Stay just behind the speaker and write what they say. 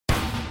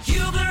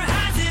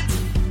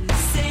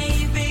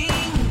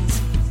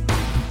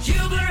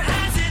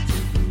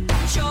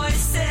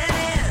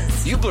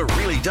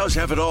does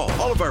have it all.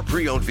 All of our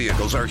pre-owned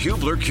vehicles are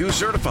Hubler Q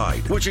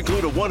certified, which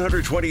include a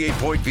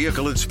 128-point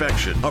vehicle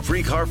inspection, a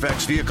free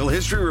Carfax vehicle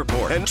history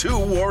report, and 2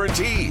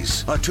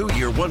 warranties. A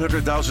 2-year,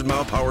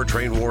 100,000-mile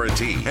powertrain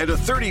warranty, and a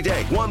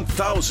 30-day,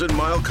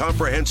 1,000-mile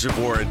comprehensive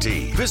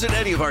warranty. Visit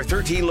any of our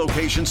 13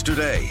 locations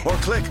today, or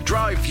click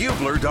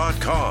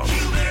drivehubler.com.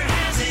 Hubler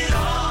has it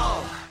all.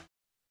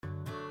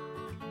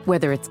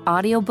 Whether it's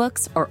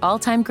audiobooks or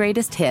all-time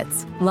greatest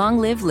hits, long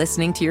live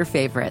listening to your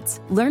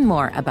favorites. Learn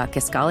more about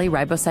Kisqali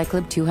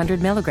Ribociclib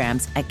 200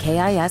 milligrams at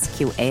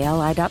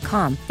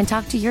KISQALI.com and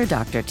talk to your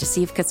doctor to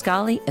see if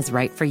Kisqali is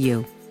right for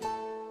you.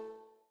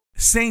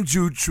 St.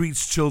 Jude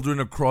treats children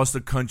across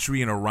the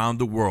country and around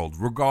the world,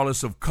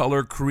 regardless of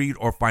color, creed,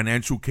 or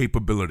financial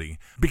capability,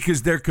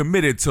 because they're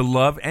committed to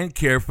love and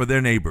care for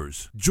their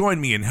neighbors.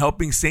 Join me in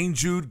helping St.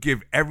 Jude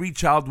give every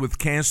child with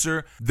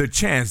cancer the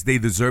chance they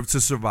deserve to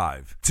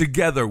survive.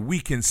 Together, we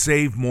can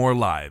save more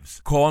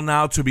lives. Call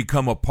now to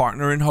become a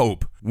partner in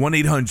hope.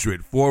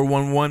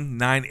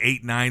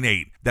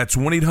 1-800-411-9898. That's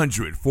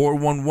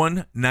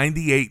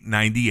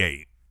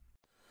 1-800-411-9898.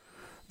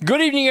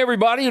 Good evening,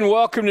 everybody, and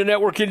welcome to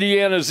Network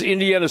Indiana's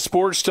Indiana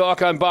Sports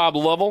Talk. I'm Bob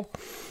Lovell.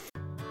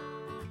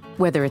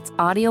 Whether it's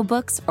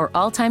audiobooks or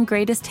all-time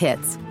greatest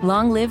hits,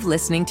 long live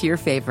listening to your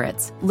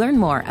favorites. Learn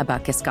more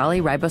about Kisqali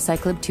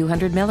Ribociclib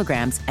 200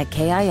 milligrams at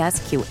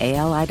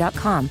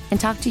KISQALI.com and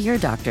talk to your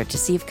doctor to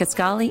see if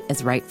Kisqali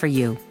is right for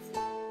you.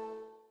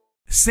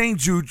 St.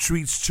 Jude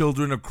treats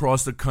children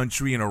across the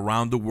country and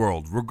around the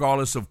world,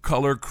 regardless of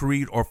color,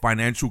 creed, or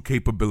financial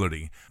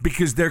capability,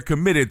 because they're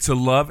committed to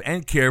love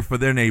and care for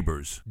their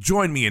neighbors.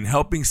 Join me in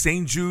helping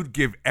St. Jude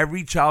give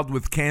every child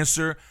with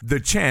cancer the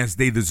chance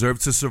they deserve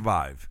to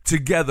survive.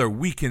 Together,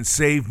 we can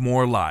save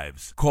more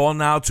lives. Call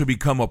now to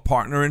become a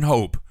partner in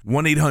hope.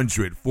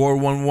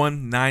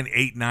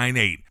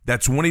 1-800-411-9898.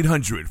 That's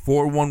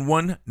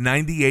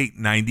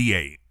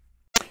 1-800-411-9898.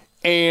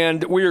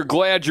 And we are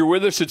glad you're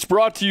with us. It's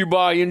brought to you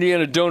by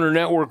Indiana Donor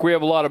Network. We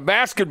have a lot of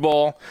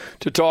basketball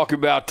to talk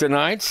about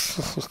tonight.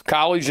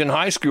 College and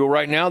high school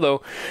right now,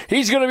 though.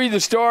 He's going to be the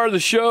star of the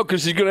show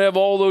because he's going to have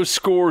all those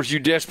scores you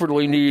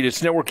desperately need.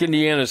 It's Network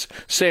Indiana's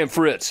Sam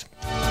Fritz.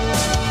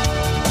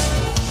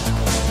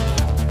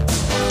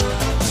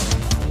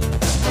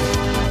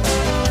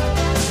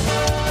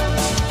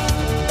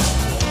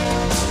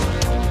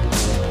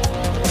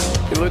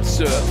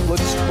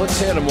 Let's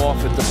head him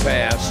off at the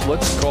pass.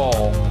 Let's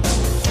call.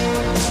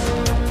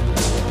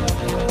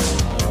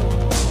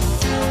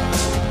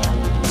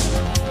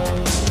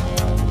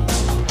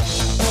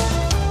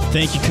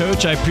 Thank you,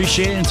 Coach. I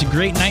appreciate it. It's a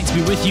great night to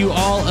be with you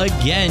all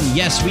again.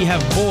 Yes, we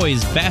have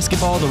boys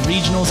basketball. The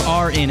regionals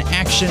are in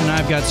action, and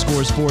I've got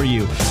scores for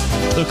you.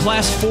 The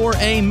Class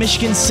 4A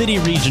Michigan City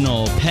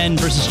Regional, Penn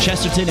versus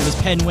Chesterton. It was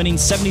Penn winning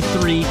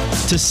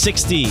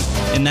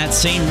 73-60. In that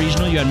same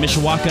regional, you had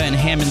Mishawaka and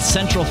Hammond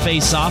Central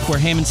face off, where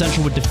Hammond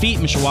Central would defeat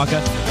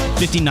Mishawaka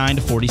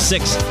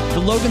 59-46. The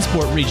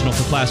Logansport Regional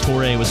for Class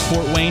 4A was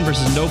Fort Wayne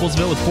versus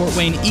Noblesville, with Fort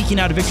Wayne eking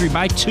out a victory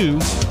by 2,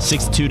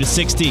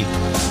 62-60.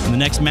 In the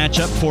next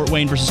matchup, Fort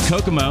Wayne North versus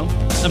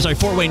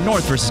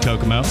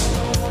Kokomo.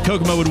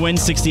 Kokomo would win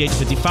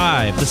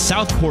 68-55. The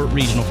Southport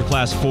Regional for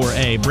Class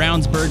 4A,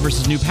 Brownsburg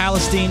versus New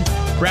Palestine.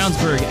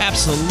 Brownsburg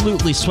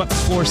absolutely swept the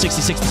floor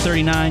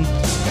 66-39.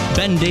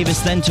 Ben Davis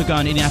then took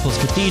on Indianapolis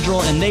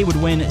Cathedral, and they would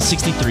win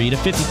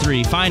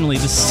 63-53. Finally,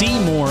 the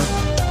Seymour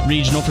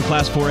Regional for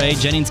Class 4A,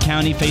 Jennings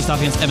County faced off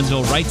against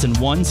Evansville Reitz and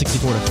won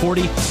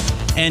 64-40.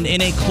 And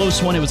in a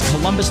close one, it was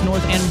Columbus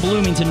North and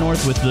Bloomington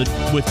North, with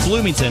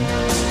Bloomington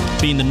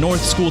being the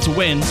North school to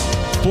win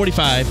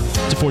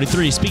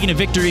 45-43. Speaking of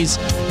victories,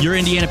 your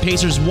Indiana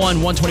Pacers won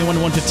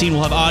 121-115.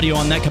 We'll have audio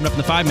on that coming up in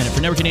the 5 minute.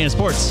 For Network Indiana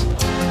Sports,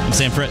 I'm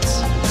Sam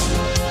Fritz.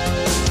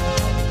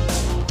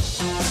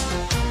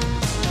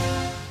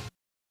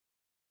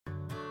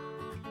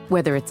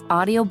 Whether it's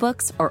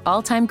audiobooks or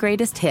all-time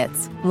greatest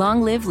hits,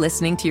 long live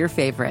listening to your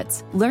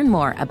favorites. Learn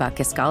more about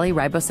Kisqali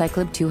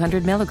Ribociclib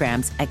 200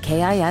 milligrams at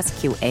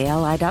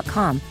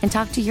KISQALI.com and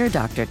talk to your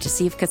doctor to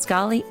see if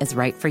Kisqali is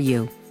right for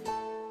you.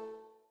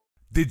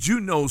 Did you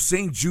know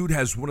St. Jude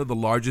has one of the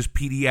largest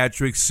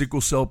pediatric sickle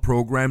cell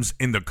programs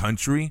in the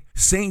country?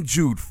 St.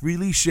 Jude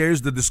freely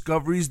shares the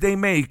discoveries they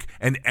make,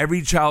 and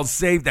every child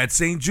saved at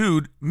St.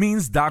 Jude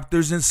means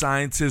doctors and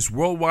scientists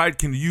worldwide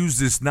can use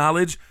this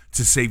knowledge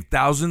to save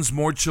thousands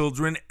more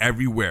children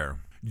everywhere.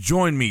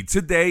 Join me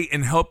today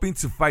in helping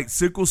to fight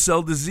sickle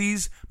cell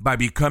disease by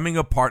becoming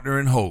a partner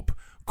in hope.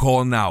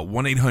 Call now,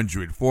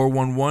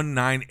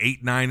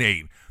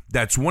 1-800-411-9898.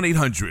 That's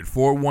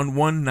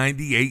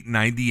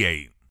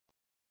 1-800-411-9898.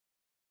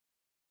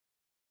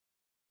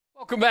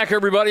 Welcome back,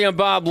 everybody. I'm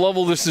Bob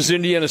Lovell. This is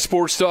Indiana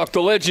Sports Talk,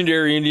 the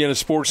legendary Indiana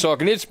Sports Talk,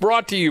 and it's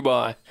brought to you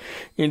by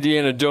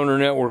Indiana Donor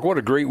Network. What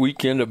a great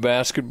weekend of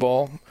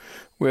basketball.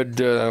 We had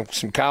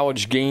some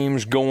college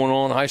games going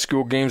on, high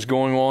school games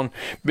going on.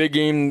 Big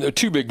game,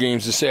 two big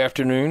games this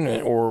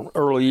afternoon or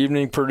early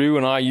evening. Purdue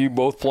and IU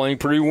both playing.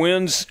 Purdue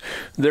wins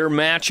their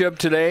matchup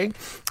today,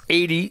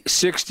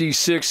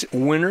 80-66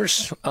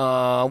 winners.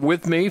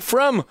 With me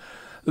from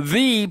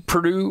the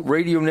Purdue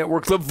Radio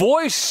Network, the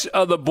voice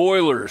of the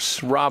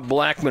Boilers, Rob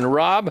Blackman.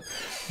 Rob,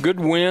 good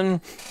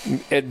win,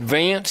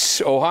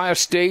 advance. Ohio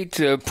State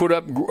put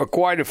up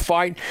quite a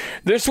fight.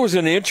 This was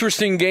an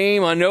interesting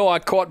game. I know I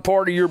caught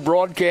part of your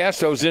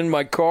broadcast. I was in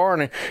my car,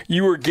 and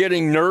you were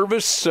getting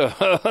nervous.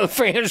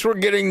 Fans were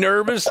getting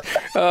nervous.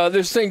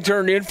 This thing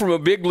turned in from a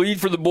big lead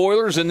for the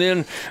Boilers, and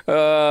then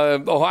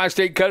Ohio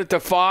State cut it to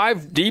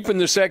 5 deep in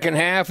the second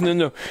half, and then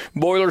the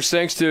Boilers,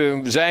 thanks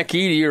to Zach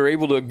Edey, are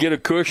able to get a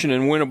cushion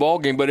and win a ball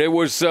game. But it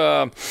was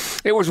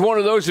one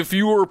of those, if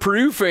you were a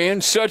Purdue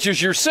fan, such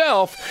as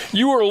yourself,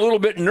 you were a little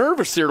bit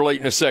nervous there late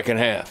in the second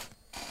half.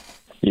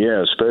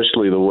 Yeah,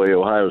 especially the way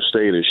Ohio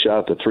State has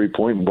shot the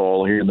three-point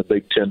ball here in the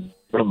Big Ten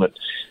tournament.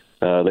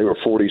 They were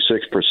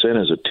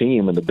 46% as a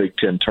team in the Big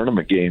Ten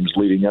tournament games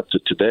leading up to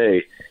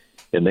today,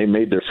 and they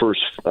made their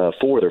first 5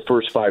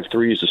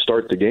 threes to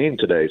start the game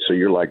today. So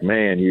you're like,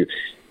 man,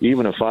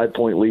 even a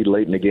 5-point lead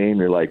late in the game,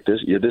 you're like,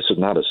 this is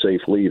not a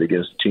safe lead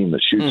against a team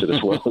that shoots it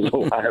as well as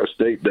Ohio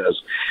State does.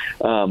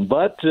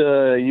 But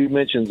you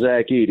mentioned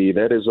Zach Edey.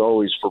 That is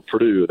always for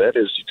Purdue. That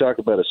is, you talk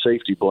about a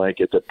safety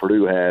blanket that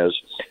Purdue has.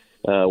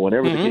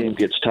 Whenever the game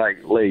gets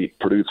tight late,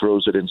 Purdue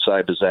throws it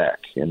inside to Zach,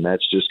 and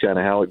that's just kind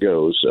of how it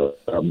goes.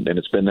 And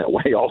it's been that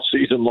way all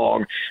season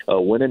long.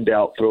 When in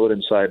doubt, throw it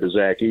inside to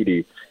Zach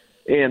Edey.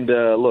 And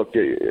look,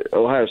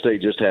 Ohio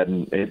State just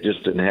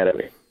didn't have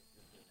it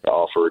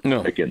offered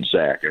against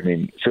Zach. I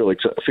mean,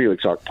 Felix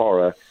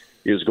Okpara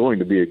is going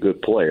to be a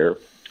good player,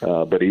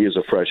 but he is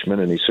a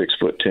freshman and he's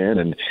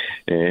 6'10",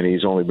 and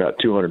he's only about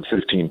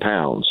 215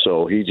 pounds.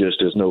 So he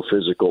just is no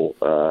physical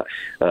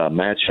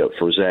matchup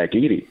for Zach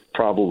Edey.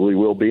 Probably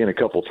will be in a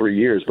couple 3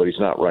 years, but he's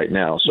not right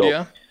now.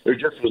 So there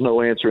just was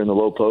no answer in the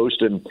low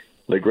post. And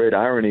the great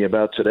irony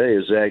about today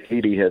is Zach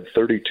Edey had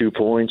 32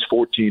 points,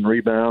 14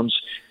 rebounds.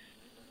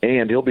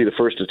 And he'll be the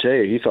first to tell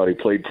you he thought he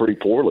played pretty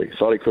poorly.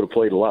 Thought he could have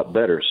played a lot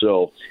better.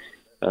 So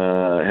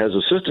as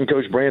assistant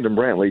coach Brandon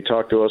Brantley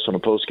talked to us on a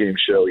post-game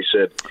show, he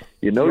said,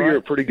 you're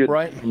a pretty good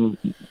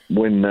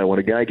when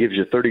a guy gives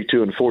you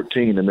 32 and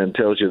 14 and then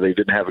tells you they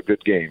didn't have a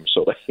good game.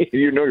 So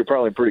you're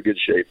probably in pretty good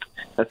shape.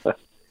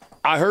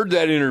 I heard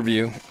that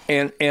interview,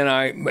 and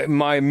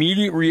my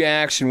immediate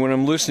reaction when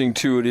I'm listening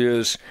to it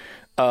is,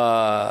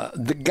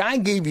 the guy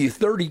gave you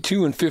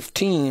 32 and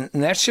 15,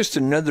 and that's just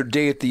another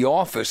day at the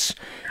office.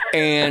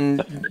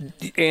 And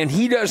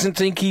he doesn't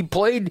think he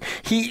played.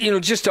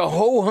 Just a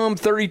ho-hum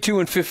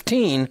 32 and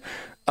 15.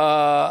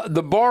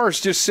 The bar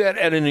is just set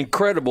at an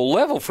incredible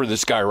level for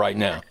this guy right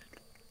now.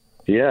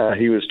 Yeah,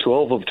 he was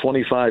 12 of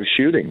 25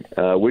 shooting,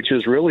 which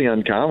is really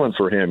uncommon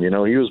for him. He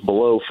was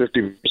below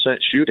 50%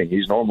 shooting.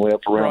 He's normally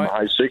up around the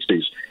high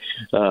 60s.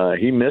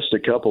 He missed a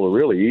couple of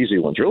really easy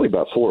ones, really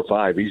about 4 or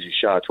 5 easy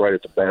shots right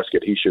at the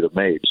basket he should have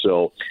made.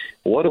 So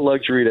what a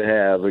luxury to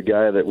have a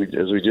guy that,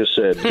 as we just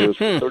said, goes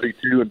from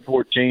 32 and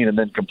 14 and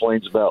then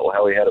complains about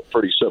how he had a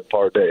pretty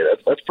subpar day.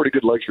 That's pretty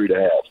good luxury to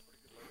have.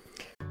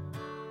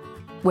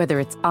 Whether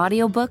it's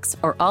audiobooks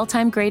or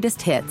all-time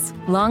greatest hits,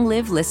 long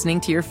live listening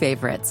to your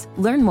favorites.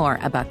 Learn more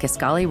about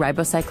Kisqali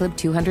Ribociclib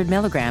 200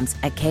 milligrams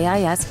at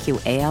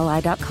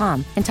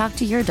KISQALI.com and talk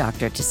to your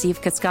doctor to see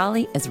if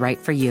Kisqali is right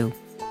for you.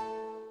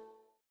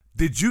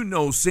 Did you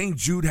know St.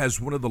 Jude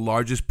has one of the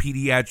largest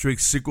pediatric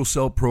sickle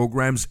cell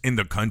programs in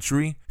the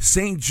country?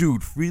 St.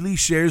 Jude freely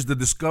shares the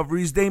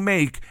discoveries they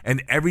make,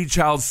 and every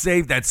child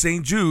saved at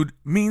St. Jude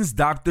means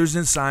doctors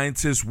and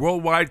scientists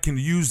worldwide can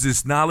use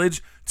this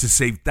knowledge to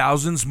save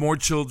thousands more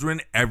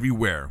children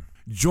everywhere.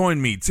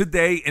 Join me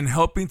today in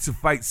helping to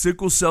fight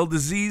sickle cell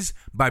disease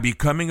by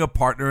becoming a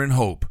partner in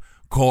hope.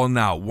 Call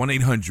now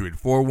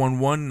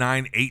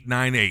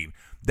 1-800-411-9898.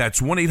 That's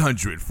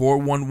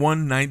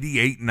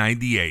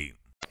 1-800-411-9898.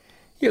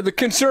 Yeah, the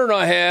concern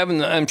I have,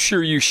 and I'm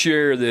sure you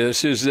share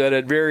this, is that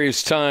at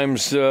various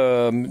times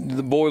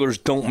the Boilers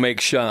don't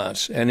make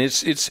shots, and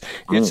it's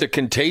a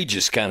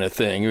contagious kind of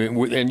thing.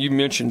 And you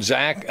mentioned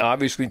Zach.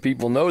 Obviously,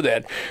 people know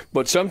that,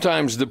 but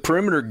sometimes the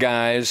perimeter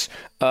guys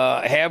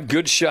have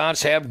good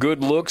shots, have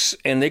good looks,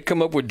 and they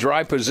come up with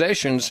dry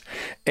possessions,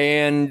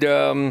 and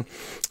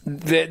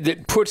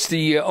that puts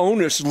the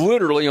onus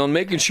literally on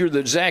making sure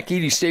that Zach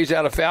Edey stays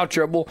out of foul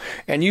trouble,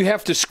 and you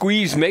have to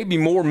squeeze maybe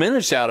more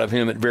minutes out of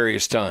him at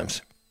various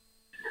times.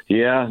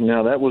 Yeah,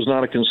 now that was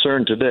not a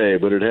concern today,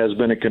 but it has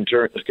been a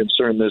concern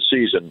this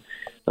season.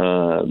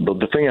 But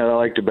the thing I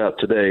liked about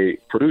today,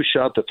 Purdue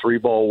shot the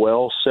 3-ball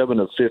well,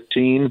 7 of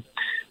 15,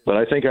 but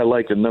I think I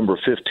liked the number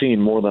 15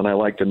 more than I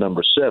liked the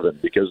number 7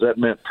 because that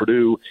meant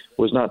Purdue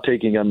was not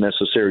taking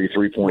unnecessary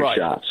 3-point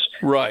shots.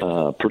 Right.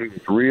 Purdue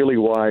was really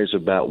wise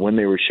about when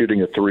they were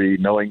shooting a 3,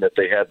 knowing that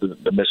they had the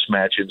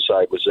mismatch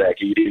inside with Zach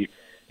Edey.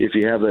 If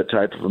you have that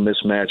type of a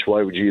mismatch,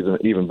 why would you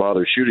even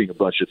bother shooting a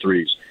bunch of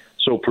 3s?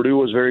 So Purdue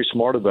was very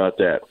smart about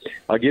that.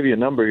 I'll give you a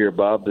number here,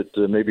 Bob, that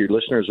maybe your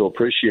listeners will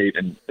appreciate,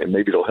 and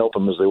maybe it'll help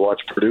them as they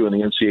watch Purdue in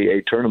the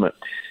NCAA tournament.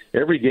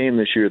 Every game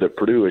this year that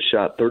Purdue has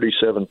shot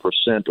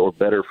 37% or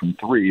better from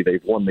 3,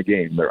 they've won the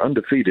game. They're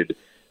undefeated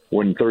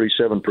when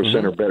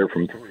 37% are better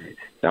from three.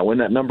 Now, when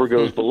that number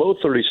goes below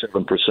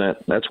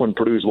 37%, that's when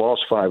Purdue's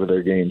lost 5 of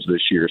their games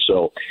this year.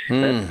 So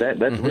that's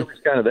really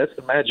that's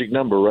the magic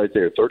number right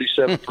there,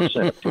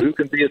 37%. If Purdue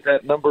can be at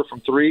that number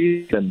from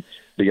three, then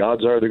the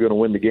odds are they're going to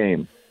win the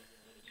game.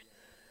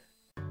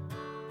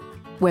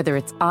 Whether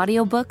it's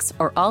audiobooks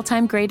or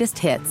all-time greatest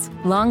hits,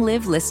 long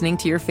live listening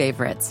to your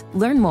favorites.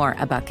 Learn more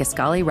about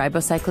Kisqali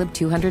Ribociclib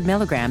 200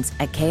 milligrams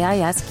at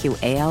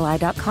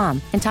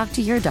KISQALI.com and talk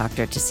to your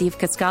doctor to see if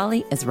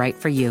Kisqali is right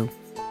for you.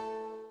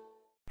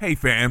 Hey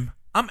fam,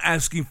 I'm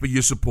asking for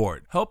your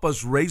support. Help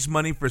us raise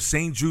money for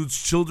St. Jude's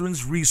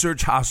Children's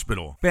Research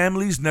Hospital.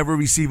 Families never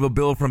receive a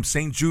bill from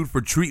St. Jude for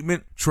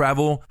treatment,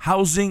 travel,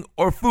 housing,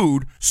 or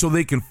food, so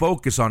they can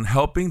focus on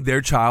helping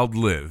their child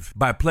live.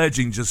 By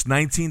pledging just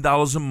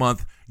 $19 a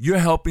month, you're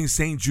helping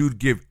St. Jude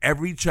give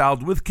every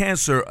child with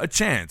cancer a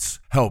chance.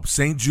 Help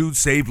St. Jude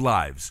save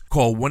lives.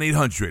 Call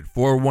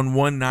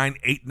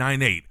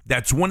 1-800-411-9898.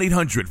 That's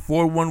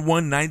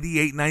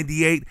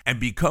 1-800-411-9898 and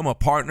become a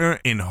partner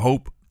in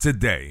hope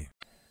today.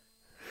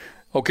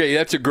 Okay,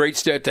 that's a great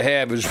stat to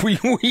have as we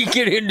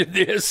get into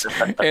this,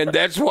 and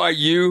that's why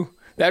you're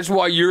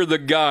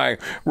the guy.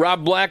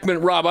 Rob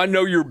Blackman. Rob, I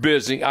know you're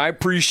busy. I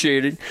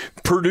appreciate it.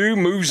 Purdue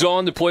moves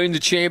on to play in the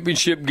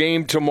championship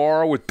game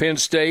tomorrow with Penn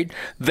State.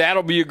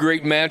 That'll be a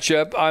great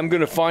matchup. I'm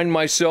going to find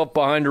myself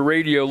behind the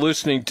radio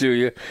listening to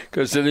you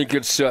because I think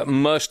it's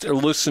must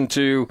listen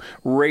to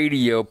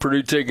radio.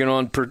 Purdue taking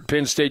on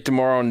Penn State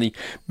tomorrow in the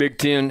Big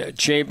Ten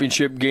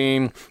championship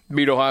game.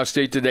 Beat Ohio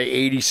State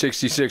today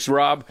 80-66.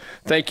 Rob,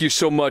 thank you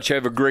so much.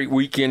 Have a great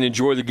weekend.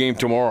 Enjoy the game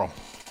tomorrow.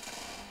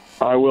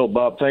 I will,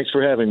 Bob. Thanks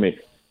for having me.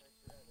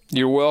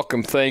 You're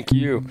welcome. Thank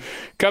you.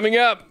 Coming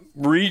up,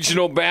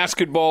 regional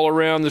basketball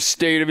around the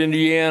state of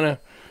Indiana.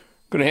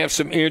 Going to have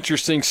some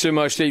interesting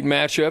semi-state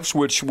matchups,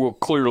 which we'll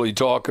clearly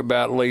talk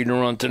about later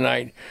on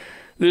tonight.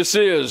 This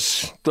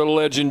is the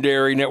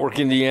legendary Network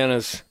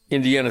Indiana's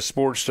Indiana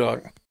Sports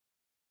Talk.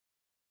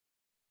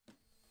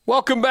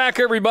 Welcome back,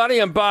 everybody.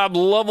 I'm Bob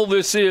Lovell.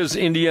 This is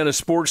Indiana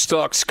Sports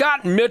Talk.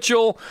 Scott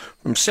Mitchell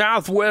from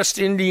Southwest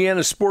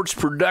Indiana Sports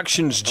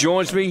Productions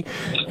joins me.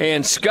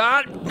 And,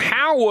 Scott,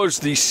 how was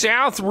the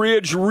South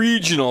Ridge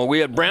Regional? We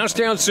had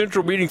Brownstown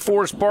Central beating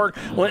Forest Park,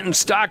 Linton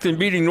Stockton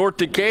beating North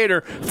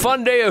Decatur.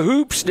 Fun day of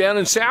hoops down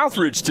in South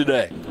Ridge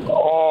today.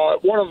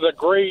 One of the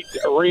great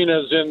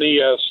arenas in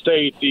the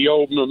state, the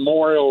old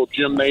Memorial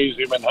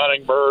Gymnasium in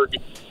Huntingburg.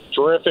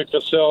 Terrific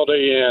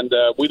facility, and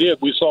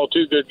we saw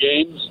 2 good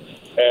games.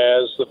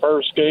 As the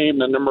first game,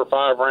 the number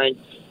 5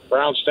 ranked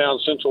Brownstown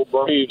Central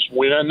Braves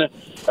win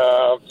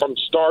from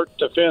start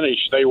to finish.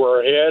 They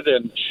were ahead,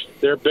 and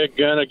their big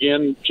gun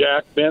again,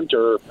 Jack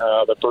Benter,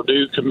 the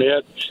Purdue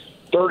commit,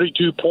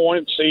 32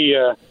 points.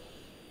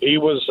 He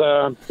was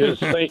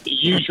his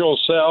usual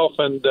self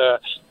and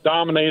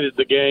dominated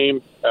the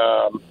game.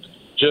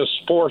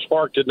 Just Forest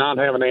Park did not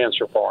have an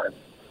answer for him.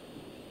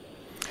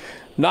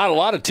 Not a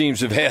lot of teams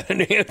have had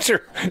an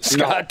answer,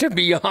 Scott, to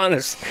be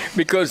honest,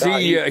 because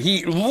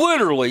he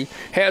literally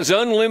has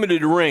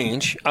unlimited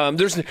range.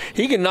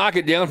 He can knock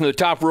it down from the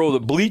top row of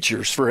the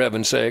bleachers, for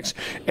heaven's sakes,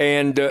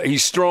 and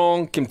he's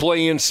strong, can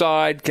play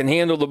inside, can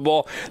handle the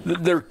ball.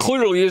 There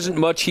clearly isn't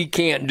much he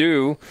can't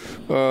do,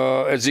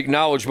 as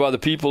acknowledged by the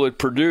people at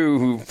Purdue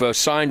who've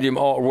signed him,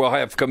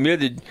 have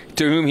committed,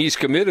 to whom he's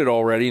committed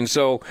already. And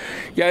so,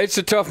 yeah, it's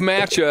a tough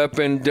matchup,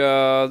 and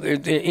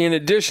in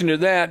addition to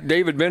that,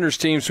 David Bender's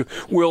teams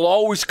will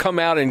always come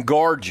out and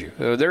guard you.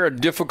 They're a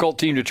difficult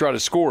team to try to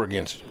score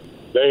against.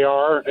 They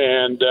are,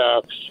 and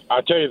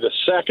I tell you, the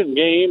second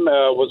game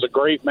was a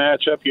great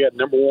matchup. You had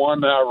number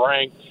 1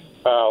 ranked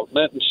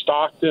Linton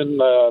Stockton,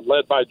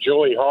 led by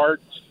Joey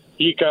Hart.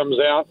 He comes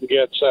out and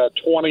gets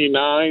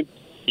 29.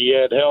 He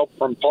had help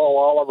from Paul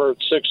Oliver at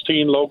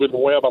 16, Logan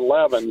Webb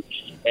 11,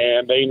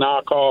 and they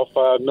knock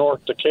off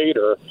North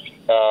Decatur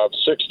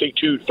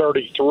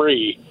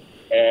 62-33.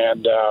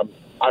 And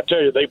I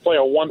tell you, they play a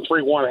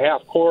 1-3-1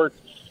 half-court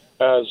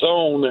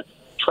zone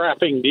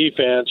trapping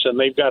defense, and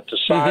they've got the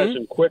size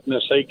and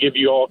quickness. They give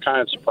you all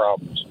kinds of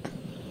problems.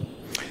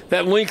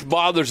 That length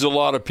bothers a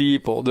lot of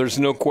people. There's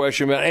no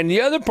question about it. And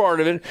the other part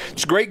of it,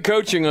 it's great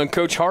coaching on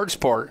Coach Hart's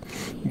part.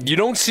 You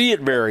don't see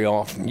it very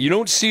often. You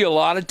don't see a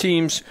lot of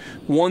teams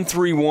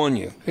 1-3-1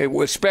 you,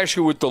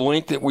 especially with the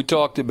length that we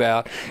talked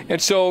about.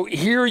 And so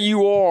here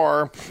you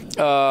are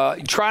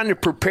trying to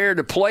prepare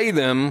to play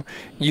them.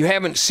 You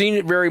haven't seen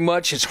it very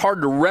much. It's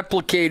hard to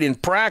replicate in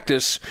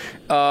practice.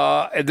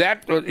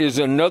 That is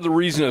another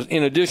reason,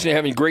 in addition to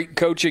having great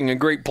coaching and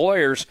great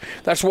players,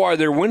 that's why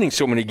they're winning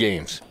so many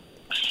games.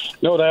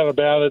 No doubt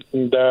about it,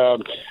 and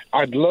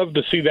I'd love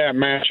to see that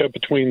matchup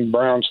between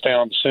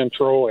Brownstown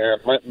Central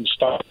and Linton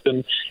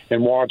Stockton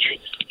and watch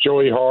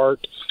Joey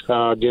Hart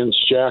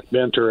against Jack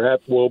Benter. That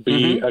will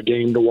be a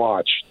game to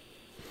watch.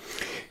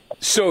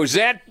 So is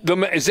that the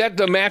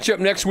matchup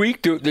next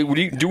week? Do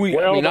we?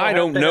 Well, I mean, I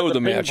don't know the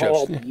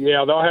matchups.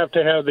 Yeah, they'll have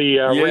to have the.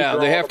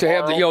 They have to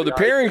have the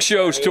pairing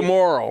shows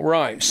tomorrow,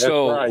 right? That's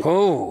so, right.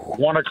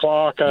 1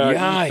 o'clock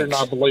Eastern,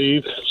 I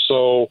believe.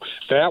 So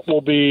that will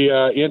be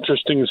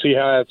interesting to see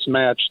how that's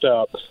matched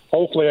up.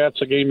 Hopefully,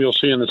 that's a game you'll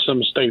see in the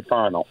Sim State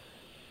final.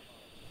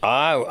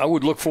 I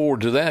would look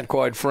forward to that,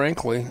 quite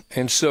frankly.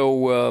 And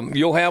so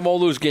you'll have all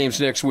those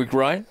games next week,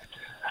 right?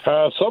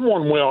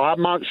 Someone will.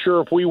 I'm not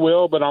sure if we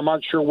will, but I'm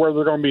not sure where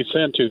they're going to be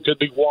sent to. Could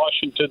be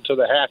Washington to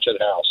the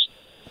Hatchet House.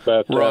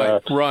 But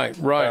right.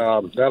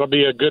 That'll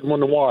be a good one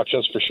to watch,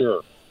 that's for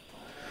sure.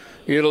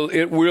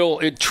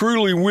 It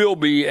truly will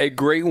be a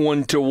great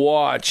one to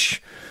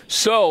watch.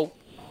 So,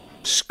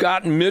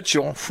 Scott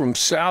Mitchell from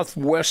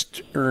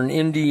Southwestern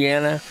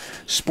Indiana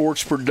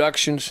Sports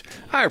Productions.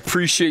 I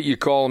appreciate you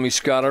calling me,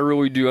 Scott. I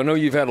really do. I know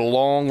you've had a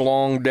long,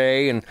 long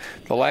day, and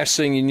the last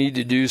thing you need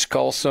to do is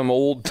call some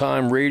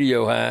old-time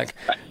radio hack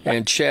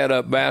and chat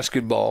up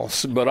basketball.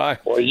 But I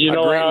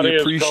greatly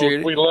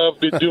appreciate it. We love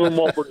doing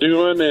what we're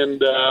doing,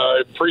 and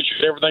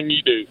appreciate everything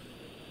you do.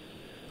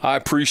 I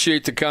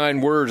appreciate the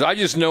kind words. I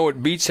just know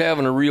it beats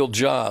having a real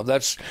job.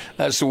 That's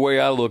the way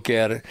I look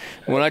at it.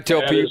 When I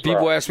tell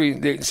people ask me,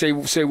 they say,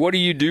 "What do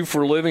you do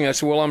for a living?" I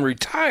say, "Well, I'm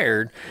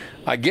retired,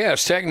 I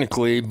guess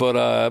technically, but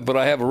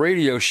I have a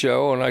radio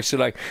show." And I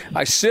said,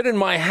 I sit in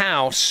my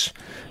house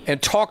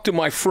and talk to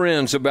my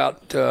friends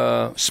about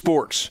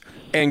sports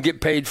and get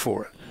paid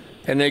for it.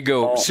 And they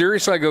go,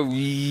 "Seriously?" I go,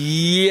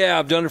 "Yeah,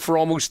 I've done it for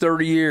almost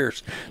 30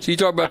 years. So you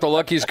talk about the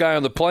luckiest guy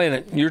on the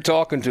planet. You're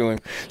talking to him.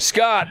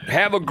 Scott,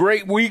 have a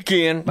great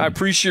weekend. I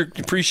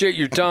appreciate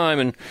your time,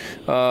 and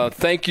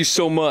thank you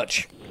so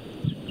much.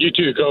 You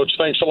too, Coach.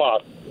 Thanks a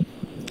lot.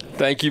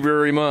 Thank you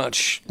very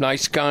much.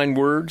 Nice, kind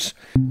words.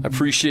 I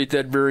appreciate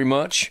that very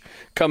much.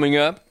 Coming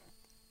up,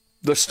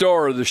 the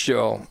star of the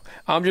show.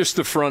 I'm just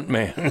the front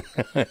man,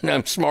 and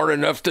I'm smart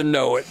enough to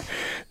know it.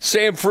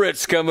 Sam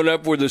Fritz coming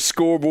up with a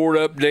scoreboard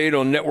update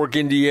on Network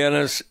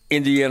Indiana's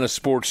Indiana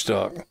Sports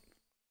Talk.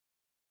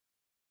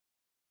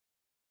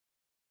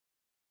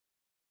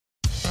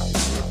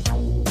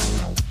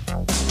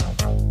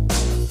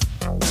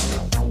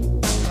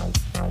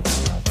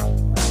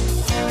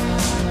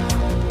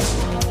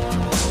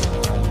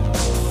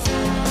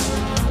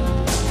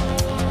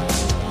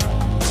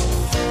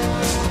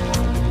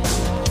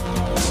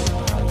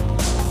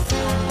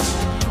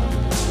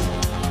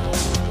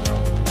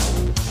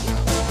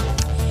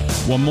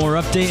 One more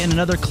update and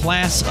another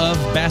class of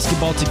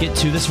basketball to get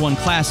to. This one,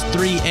 Class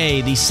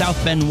 3A, the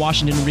South Bend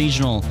Washington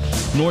Regional.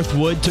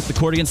 Northwood took the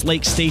court against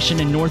Lake Station,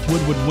 and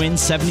Northwood would win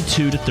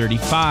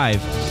 72-35.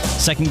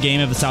 Second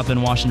game of the South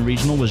Bend Washington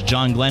Regional was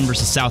John Glenn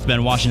versus South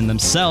Bend Washington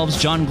themselves.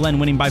 John Glenn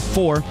winning by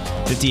 4,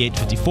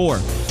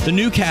 58-54. The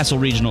Newcastle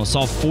Regional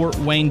saw Fort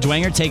Wayne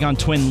Dwenger take on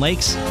Twin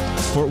Lakes.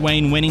 Fort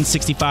Wayne winning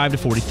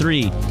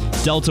 65-43.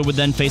 Delta would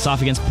then face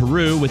off against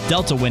Peru, with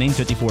Delta winning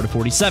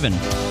 54-47.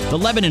 The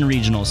Lebanon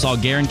Regional saw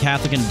Garin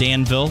Catholic and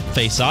Danville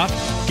face off,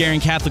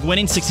 Garin Catholic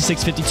winning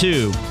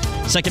 66-52.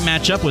 Second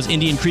matchup was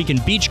Indian Creek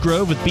and Beech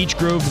Grove, with Beech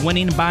Grove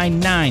winning by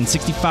 9,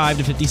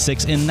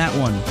 65-56 in that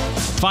one.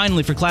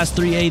 Finally, for Class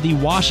 3A, the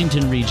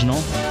Washington Regional,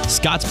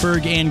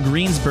 Scottsburg and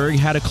Greensburg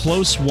had a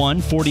close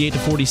one,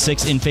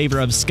 48-46 in favor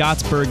of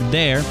Scottsburg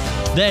there.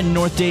 Then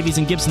North Davies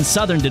and Gibson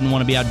Southern didn't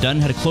want to be outdone,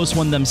 had a close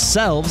one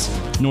themselves,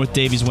 North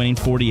Davies winning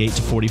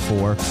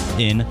 48-44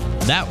 in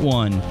that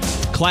one.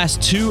 Class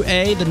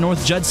 2A, the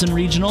North Judson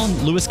Regional,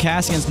 Lewis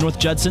Cass against North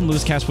Judson,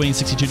 Lewis Cass winning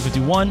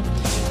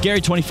 62-51. Gary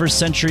 21st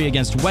Century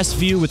against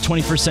Westview, with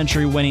 21st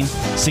Century winning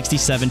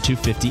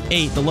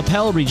 67-58. The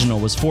Lapel Regional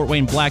was Fort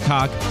Wayne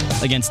Blackhawk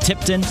against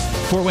Tipton.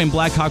 Fort Wayne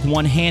Blackhawk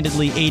won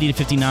handedly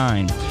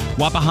 80-59.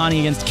 Wapahani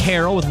against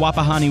Carroll, with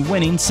Wapahani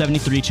winning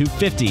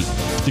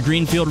 73-50. The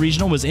Greenfield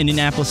Regional was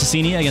Indianapolis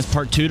Scenia against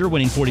Park Tudor,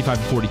 winning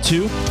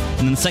 45-42.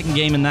 And then the second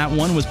game in that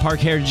one was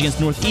Park Heritage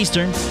against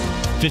Northeastern,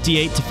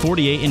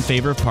 58-48 in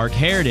favor of Park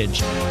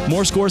Heritage.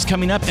 More scores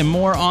coming up and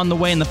more on the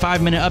way in the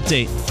 5-minute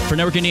update. For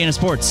Network Indiana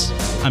Sports,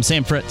 I'm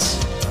Sam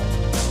Fritz.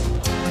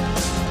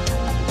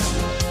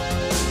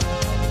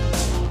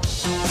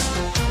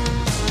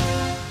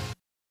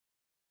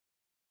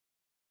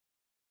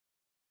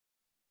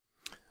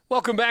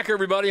 Welcome back,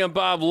 everybody. I'm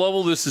Bob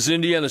Lovell. This is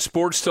Indiana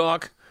Sports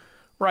Talk.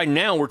 Right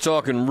now, we're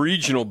talking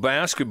regional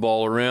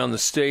basketball around the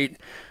state.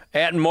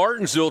 At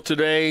Martinsville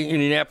today,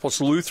 Indianapolis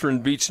Lutheran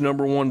beats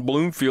number 1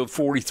 Bloomfield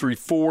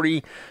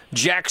 43-40.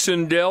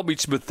 Jacksonville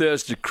beats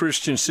Bethesda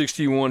Christian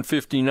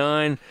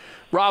 61-59.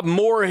 Rob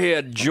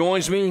Moorhead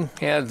joins me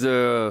at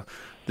the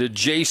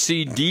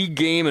JCD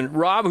game. And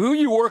Rob, who are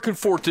you working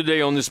for today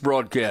on this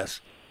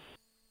broadcast?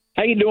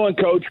 How you doing,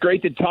 Coach?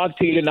 Great to talk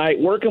to you tonight.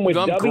 Working with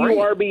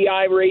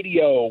WRBI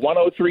Radio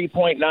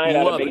 103.9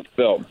 out of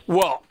Batesville.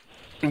 Well,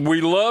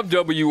 we love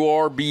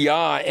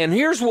WRBI, and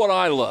here's what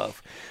I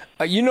love.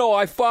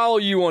 I follow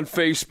you on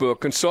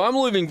Facebook, and so I'm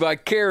living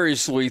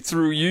vicariously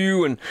through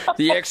you and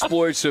the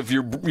exploits of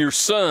your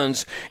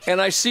sons.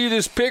 And I see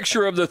this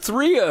picture of the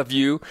three of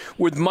you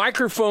with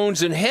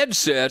microphones and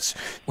headsets.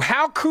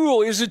 How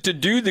cool is it to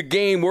do the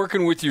game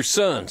working with your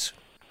sons?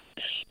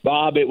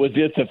 Bob, it was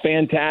just a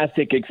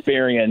fantastic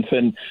experience.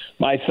 And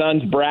my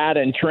sons, Brad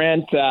and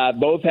Trent,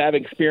 both have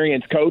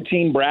experience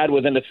coaching. Brad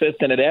was an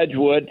assistant at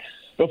Edgewood.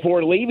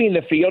 Before leaving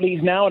the field,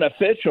 he's now an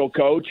official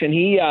coach, and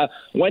he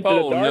went to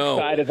the dark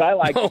side, as I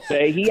like to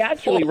say. He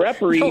actually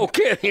refereed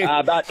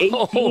about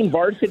 18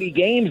 varsity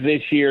games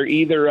this year,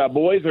 either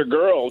boys or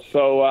girls.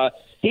 So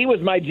he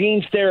was my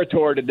Gene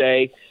Steratore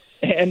today.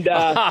 And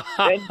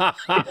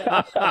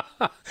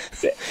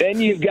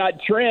then you've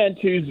got Trent,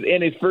 who's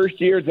in his first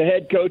year as a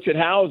head coach at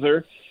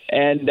Hauser.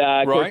 And,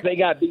 of course, they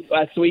got beat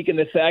last week in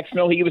the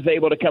sectional. He was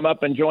able to come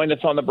up and join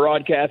us on the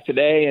broadcast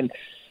today. And,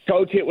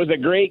 Coach, it was a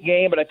great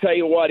game, but I tell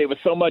you what, it was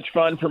so much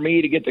fun for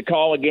me to get to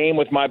call a game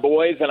with my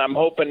boys, and I'm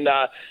hoping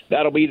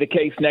that'll be the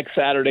case next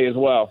Saturday as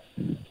well.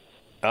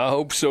 I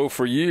hope so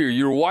for you.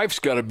 Your wife's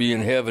got to be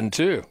in heaven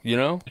too,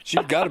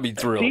 She's got to be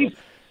thrilled.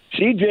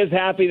 She's just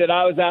happy that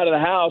I was out of the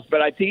house, but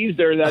I teased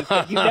her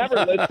that you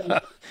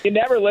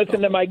never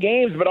listen to my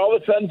games, but all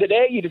of a sudden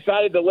today you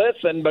decided to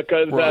listen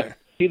because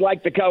you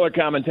liked the color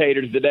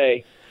commentators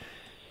today.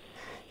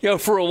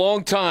 For a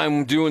long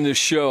time doing this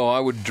show, I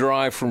would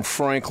drive from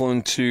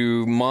Franklin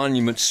to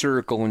Monument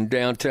Circle in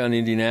downtown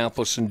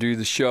Indianapolis and do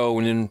the show.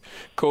 And then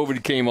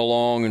COVID came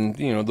along and,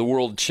 the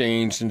world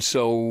changed. And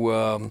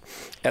so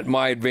at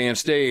my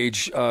advanced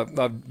age,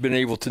 I've been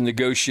able to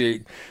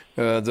negotiate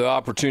the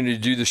opportunity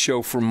to do the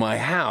show from my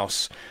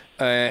house.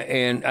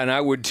 And I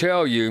would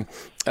tell you,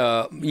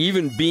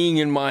 even being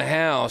in my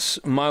house,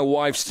 my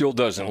wife still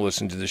doesn't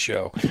listen to the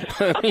show.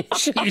 I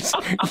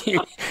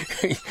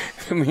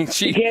mean,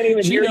 she can't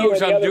even hear you in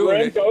the other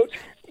room, Coach.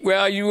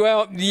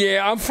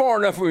 I'm far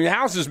enough. The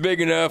house is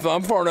big enough.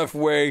 I'm far enough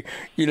away,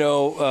 and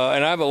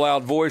I have a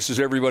loud voice,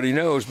 as everybody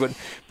knows.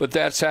 But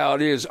that's how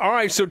it is. All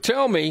right, so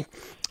tell me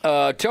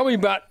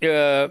about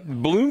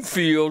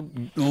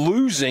Bloomfield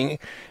losing.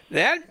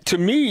 That, to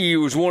me,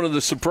 was one of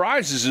the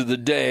surprises of the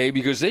day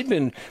because they've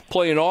been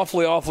playing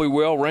awfully, awfully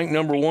well, ranked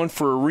number one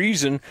for a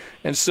reason.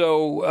 And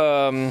so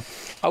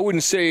I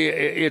wouldn't say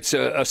it's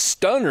a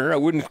stunner. I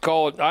wouldn't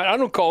call it – I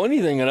don't call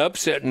anything an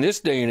upset in this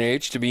day and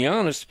age, to be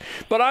honest.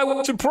 But I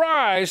was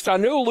surprised. I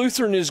know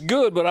Lutheran is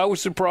good, but I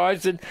was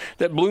surprised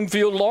that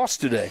Bloomfield lost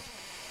today.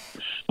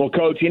 Well,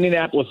 Coach,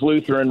 Indianapolis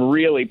Lutheran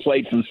really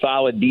played some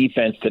solid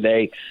defense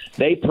today.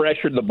 They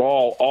pressured the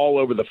ball all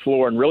over the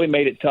floor and really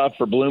made it tough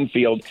for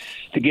Bloomfield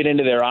to get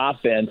into their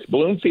offense.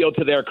 Bloomfield,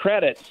 to their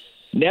credit,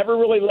 never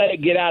really let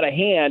it get out of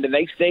hand, and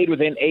they stayed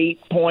within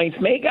 8 points.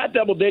 May got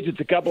double digits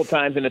a couple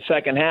times in the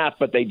second half,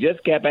 but they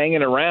just kept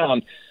hanging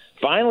around.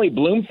 Finally,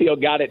 Bloomfield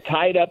got it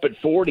tied up at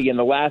 40 in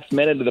the last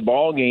minute of the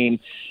ball game,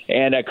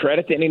 and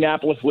credit to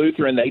Indianapolis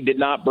Lutheran, they did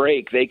not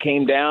break. They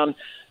came down,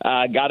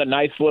 got a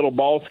nice little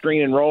ball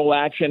screen and roll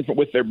action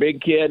with their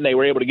big kid, and they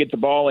were able to get the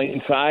ball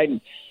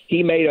inside.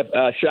 He made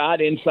a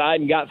shot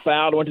inside and got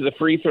fouled, went to the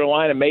free throw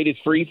line and made his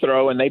free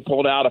throw, and they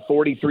pulled out a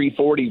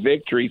 43-40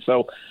 victory.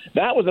 So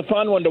that was a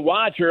fun one to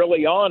watch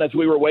early on as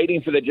we were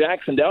waiting for the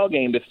Jacksonville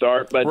game to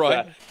start. But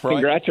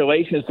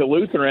congratulations to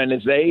Lutheran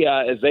as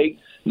they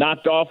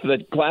knocked off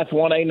the Class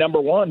 1A number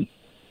one.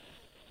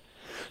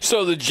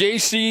 So the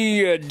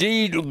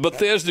JCD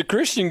Bethesda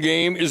Christian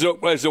game is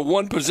a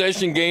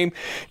one-possession game.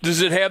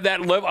 Does it have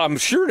that level? I'm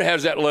sure it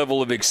has that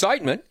level of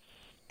excitement.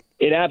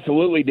 It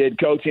absolutely did,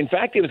 Coach. In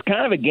fact, it was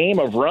kind of a game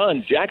of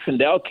runs.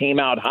 Jacksonville came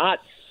out hot,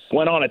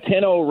 went on a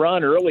 10-0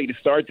 run early to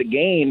start the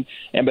game,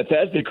 and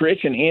Bethesda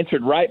Christian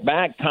answered right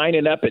back, tying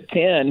it up at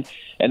 10.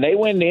 And they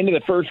went into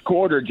the first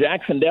quarter.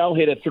 Jacksonville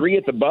hit a three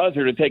at the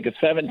buzzer to take a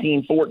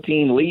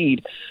 17-14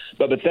 lead.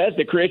 But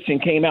Bethesda Christian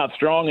came out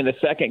strong in the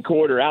second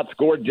quarter,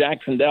 outscored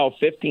Jacksonville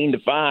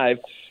 15-5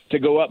 to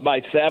go up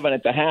by 7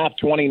 at the half,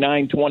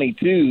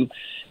 29-22.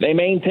 They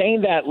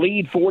maintained that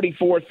lead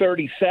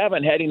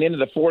 44-37 heading into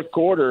the fourth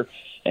quarter,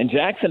 and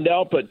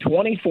Jacksonville put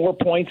 24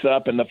 points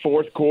up in the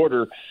fourth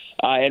quarter.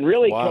 And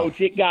really, Coach,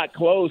 it got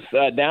close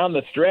down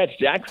the stretch.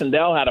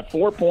 Jacksonville had a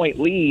 4-point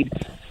lead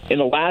in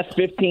the last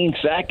 15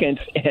 seconds,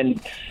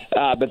 and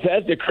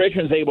Bethesda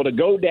Christian was able to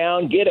go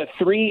down, get a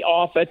three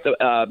off at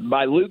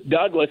by Luke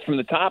Douglas from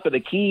the top of the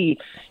key.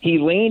 He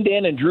leaned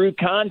in and drew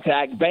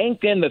contact,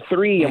 banked in the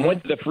three, and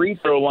went to the free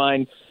throw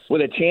line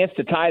with a chance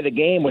to tie the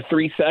game with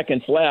 3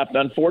 seconds left.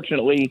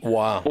 Unfortunately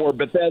for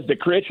Bethesda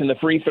Christian, the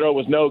free throw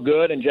was no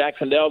good, and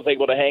Jacksonville was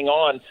able to hang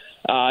on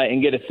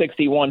and get a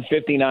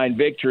 61-59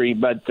 victory.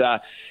 But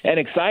an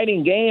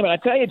exciting game. And I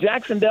tell you,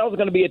 Jacksonville is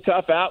going to be a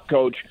tough out,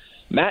 Coach.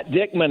 Matt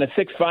Dickman, a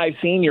 6'5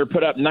 senior,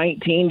 put up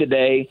 19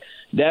 today.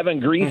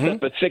 Devin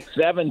Greasup, a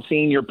 6'7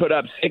 senior, put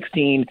up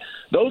 16.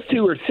 Those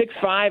two are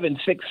 6'5 and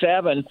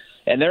 6'7,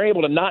 and they're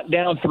able to knock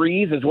down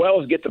threes as well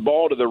as get the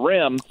ball to the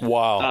rim.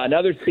 Wow.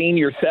 Another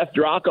senior, Seth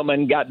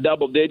Drockelman, got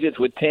double digits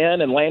with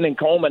 10, and Landon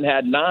Coleman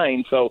had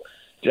 9. So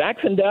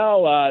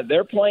Jacksonville,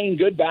 they're playing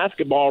good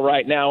basketball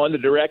right now in the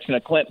direction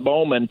of Clint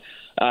Bowman.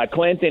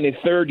 Clint, in his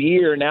third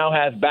year, now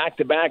has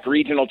back-to-back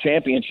regional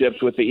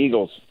championships with the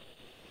Eagles.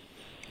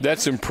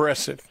 That's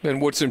impressive.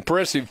 And what's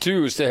impressive,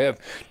 too, is to have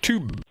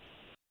two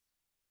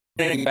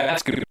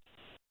basketball.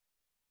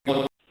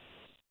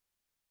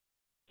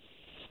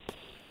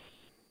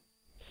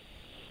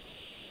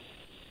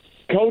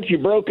 Coach, you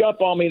broke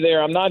up on me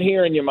there. I'm not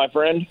hearing you, my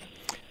friend.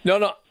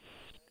 No,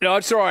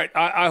 it's all right.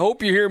 I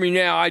hope you hear me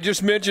now. I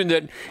just mentioned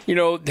that,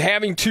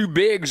 having two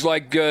bigs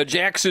like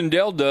Jackson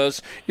Dell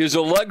does is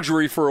a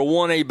luxury for a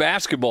 1A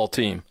basketball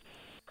team.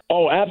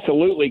 Oh,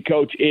 absolutely,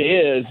 Coach, it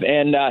is.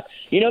 And,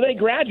 they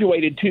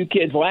graduated two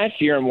kids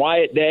last year in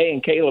Wyatt Day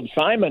and Caleb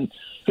Simon,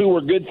 who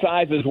were good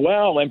size as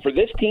well. And for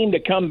this team to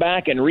come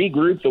back and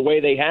regroup the way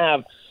they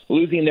have,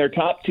 losing their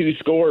top two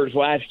scorers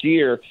last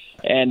year,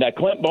 and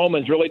Clint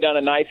Bowman's really done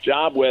a nice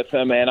job with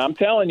them. And I'm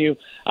telling you,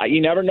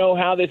 you never know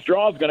how this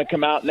draw is going to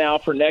come out now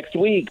for next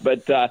week.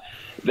 But the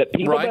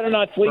people better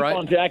not sleep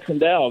on Jackson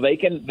Dell. They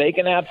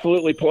can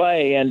absolutely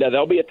play, and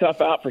they'll be a tough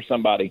out for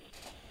somebody.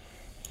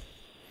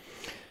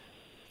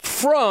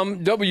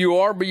 From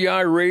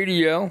WRBI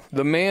Radio,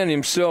 the man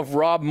himself,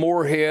 Rob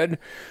Moorhead,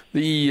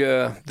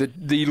 the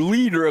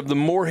leader of the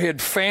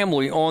Moorhead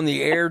family on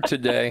the air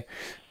today.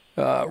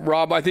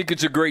 Rob, I think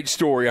it's a great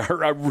story.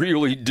 I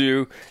really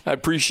do. I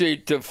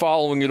appreciate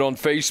following it on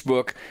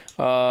Facebook.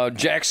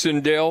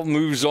 Jackson Dell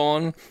moves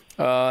on,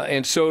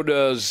 and so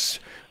does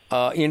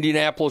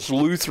Indianapolis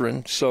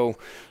Lutheran. So,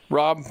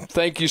 Rob,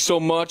 thank you so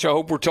much. I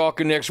hope we're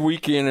talking next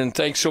weekend, and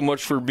thanks so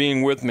much for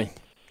being with me.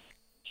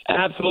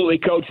 Absolutely,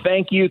 Coach.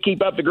 Thank you.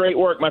 Keep up the great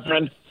work, my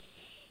friend.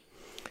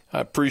 I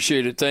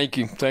appreciate it. Thank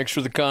you. Thanks for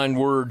the kind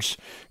words.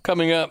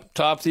 Coming up,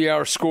 top of the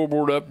hour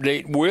scoreboard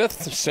update with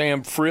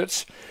Sam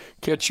Fritz.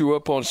 Catch you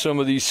up on some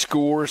of these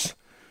scores.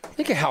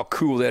 Think of how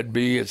cool that'd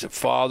be as a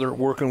father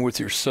working with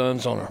your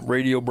sons on a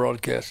radio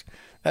broadcast.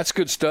 That's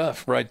good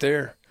stuff right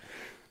there.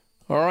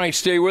 All right,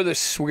 stay with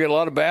us. We got a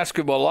lot of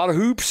basketball, a lot of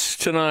hoops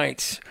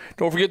tonight.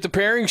 Don't forget the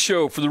pairing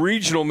show for the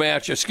regional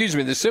match. The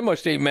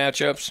semi-state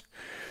matchups.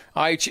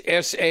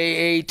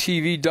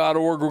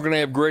 IHSAATV.org. We're going to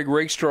have Greg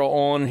Rakestraw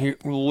on here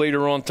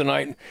later on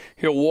tonight.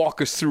 He'll walk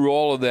us through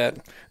all of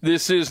that.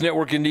 This is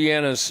Network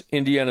Indiana's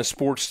Indiana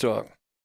Sports Talk.